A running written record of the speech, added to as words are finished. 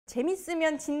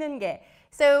재밌으면 짖는 게.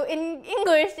 So in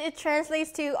English, it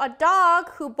translates to a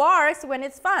dog who barks when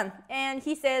it's fun. And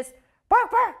he says,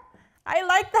 bark, bark. I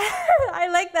like that. I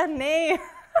like that name.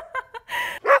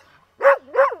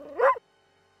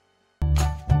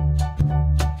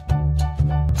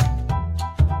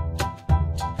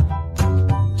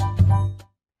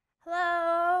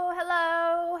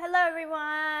 Hello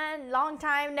everyone. Long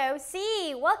time no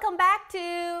see. Welcome back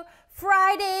to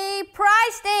Friday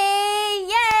PrizeDay.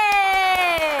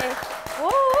 Yay!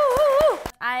 Woo!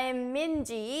 I'm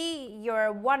Minji,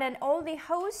 your one and only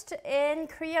host in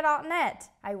Korea.net.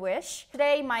 I wish.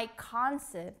 Today my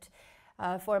concept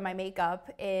for my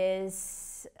makeup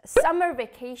is summer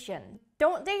vacation.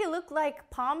 Don't they look like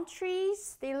palm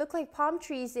trees? They look like palm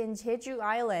trees in Jeju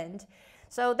Island.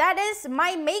 So that is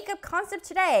my makeup concept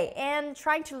today, and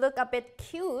trying to look a bit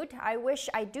cute. I wish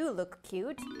I do look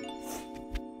cute.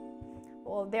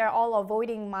 Well, they're all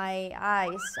avoiding my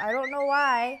eyes. I don't know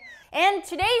why. And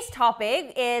today's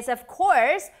topic is, of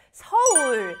course,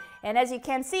 Seoul. And as you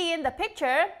can see in the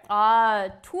picture,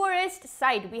 tourist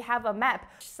site, we have a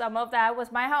map. Some of that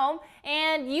was my home.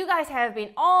 And you guys have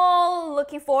been all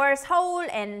looking for Seoul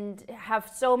and have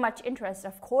so much interest,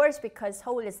 of course, because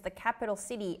Seoul is the capital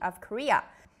city of Korea.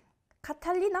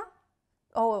 Catalina?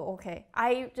 Oh, okay.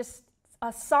 A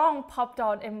song popped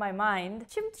out in my mind.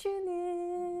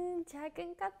 춤추는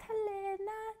작은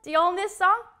카탈레나. Do you own this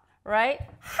song? Right?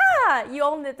 Ha! You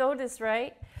all know this,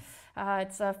 right?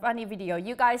 It's a funny video.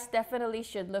 You guys definitely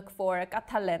should look for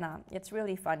Catalina. It's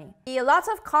really funny. Lots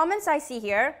of comments I see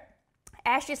here.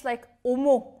 Ash is like,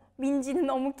 어머, 민지는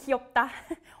너무 귀엽다.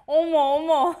 어머,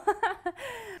 어머.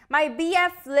 My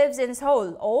BF lives in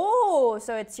Seoul. Oh,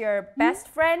 so it's your best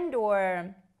friend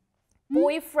or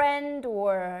boyfriend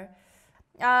or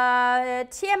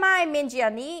TMI Minji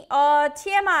언니?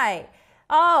 TMI.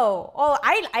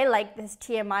 I like this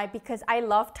TMI because I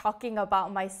love talking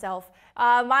about myself.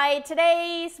 My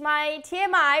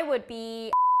TMI would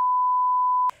be,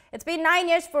 it's been 9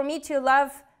 years for me to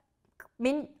love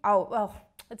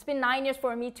it's been 9 years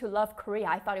for me to love Korea.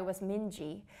 I thought it was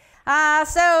Minji.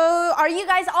 So are you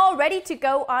guys all ready to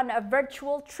go on a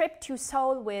virtual trip to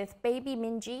Seoul with baby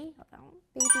Minji?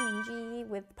 Baby Minji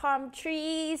with palm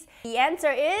trees. The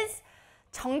answer is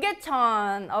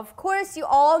Cheonggyecheon. Of course, you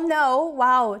all know.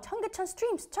 Wow, Cheonggyecheon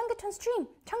streams, Cheonggyecheon stream,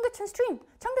 Cheonggyecheon stream,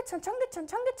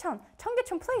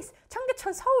 Cheonggyecheon place,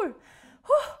 Cheonggyecheon Seoul.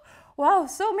 Wow,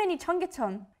 so many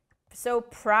Cheonggyecheon. So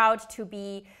proud to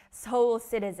be Seoul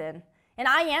citizen. And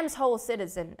I am Seoul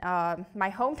citizen. My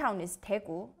hometown is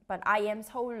Daegu, but I am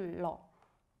Seoul-러.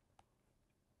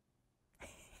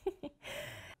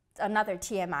 Another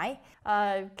TMI.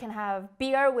 You can have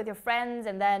beer with your friends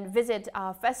and then visit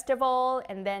a festival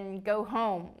and then go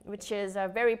home, which is a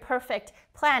very perfect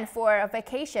plan for a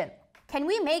vacation. Can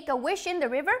we make a wish in the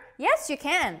river? Yes, you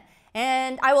can.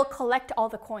 And I will collect all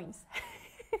the coins.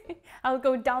 I'll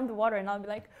go down the water and I'll be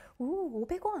like, ooh,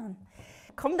 500won.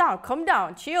 Calm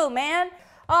down, chill, man.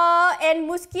 And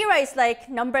Muskira is like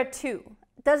number 2.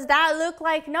 Does that look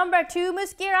like number 2,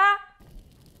 Muskira?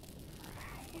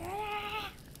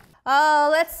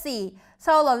 Let's see.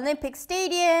 Seoul Olympic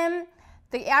Stadium.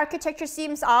 The architecture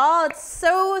seems, it's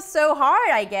so hard,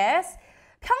 I guess.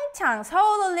 평창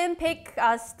Seoul Olympic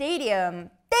Stadium.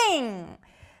 땡.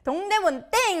 동대문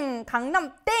땡.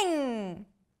 강남 땡.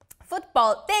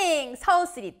 Football 땡. Seoul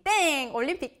City 땡.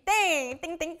 Olympic 땡.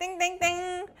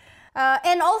 땡.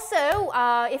 And also,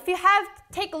 if you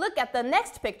take a look at the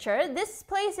next picture, this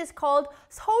place is called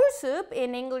Seoul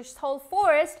in English, Seoul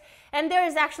Forest, and there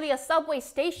is actually a subway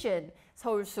station,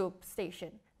 Seoul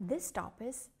Station. This stop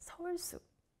is Seoul.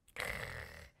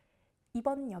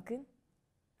 이번 역은?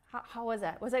 How was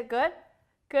that? Was it good?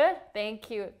 Good? Thank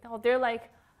you. Oh, they're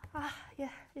like, yeah.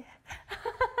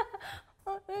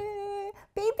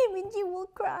 Baby Minji will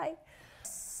cry.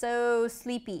 So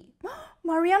sleepy.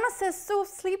 Mariana says so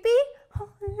sleepy.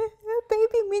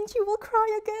 Baby Minji will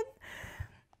cry again.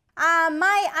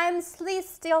 I'm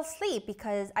still asleep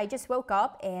because I just woke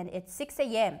up and it's 6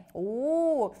 a.m.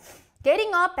 Oh,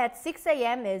 getting up at 6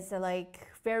 a.m. is like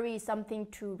very something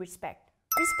to respect.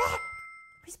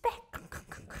 Respect.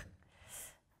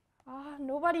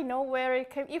 Nobody know where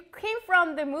it came. It came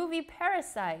from the movie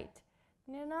Parasite.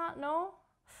 You not know?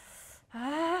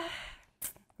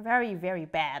 Very, very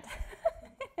bad.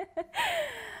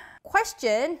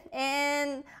 Question,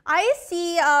 and I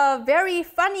see a very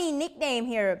funny nickname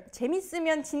here.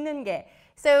 재밌으면 짖는 게.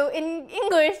 So in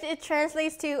English, it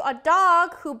translates to a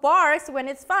dog who barks when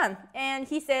it's fun. And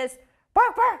he says,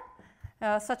 bark,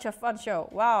 bark. Such a fun show.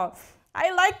 Wow.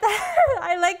 I like that.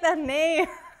 I like that name.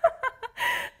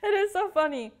 It is so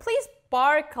funny. Please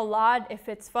bark a lot if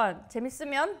it's fun.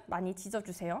 재밌으면 많이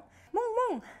짖어주세요.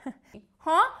 몽몽.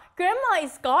 Huh? Grandma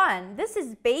is gone. This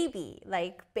is baby,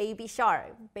 like baby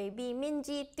shark. Baby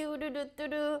Minji,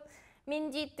 doo-doo-doo-doo-doo.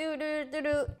 Minji,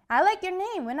 doo-doo-doo-doo. I like your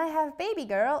name. When I have baby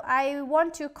girl, I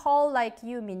want to call like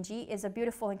you, Minji. Is a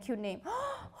beautiful and cute name.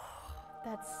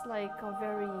 That's like a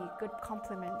very good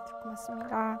compliment.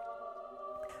 고맙습니다.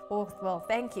 Oh, well,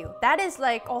 thank you. That is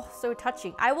like, oh, so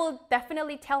touching. I will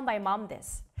definitely tell my mom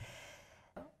this.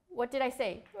 What did I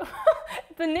say?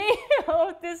 The name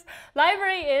of this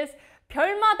library is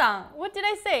별마당. What did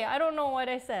I say? I don't know what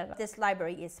I said. This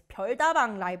library is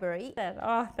별다방 library.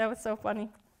 Oh, that was so funny.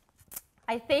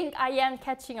 I think I am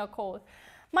catching a cold.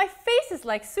 My face is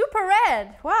like super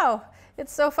red. Wow,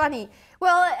 it's so funny.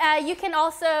 Well, you can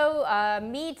also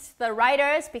meet the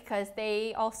writers because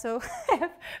they also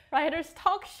have writers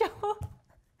talk show.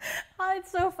 Oh,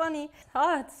 it's so funny.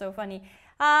 Oh, it's so funny.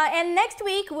 And next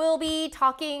week we'll be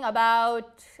talking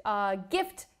about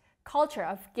gift culture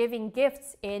of giving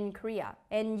gifts in Korea.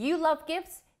 And you love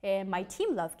gifts, and my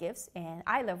team love gifts, and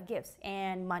I love gifts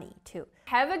and money too.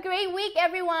 Have a great week,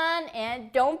 everyone,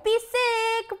 and don't be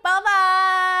sick.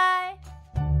 Bye-bye.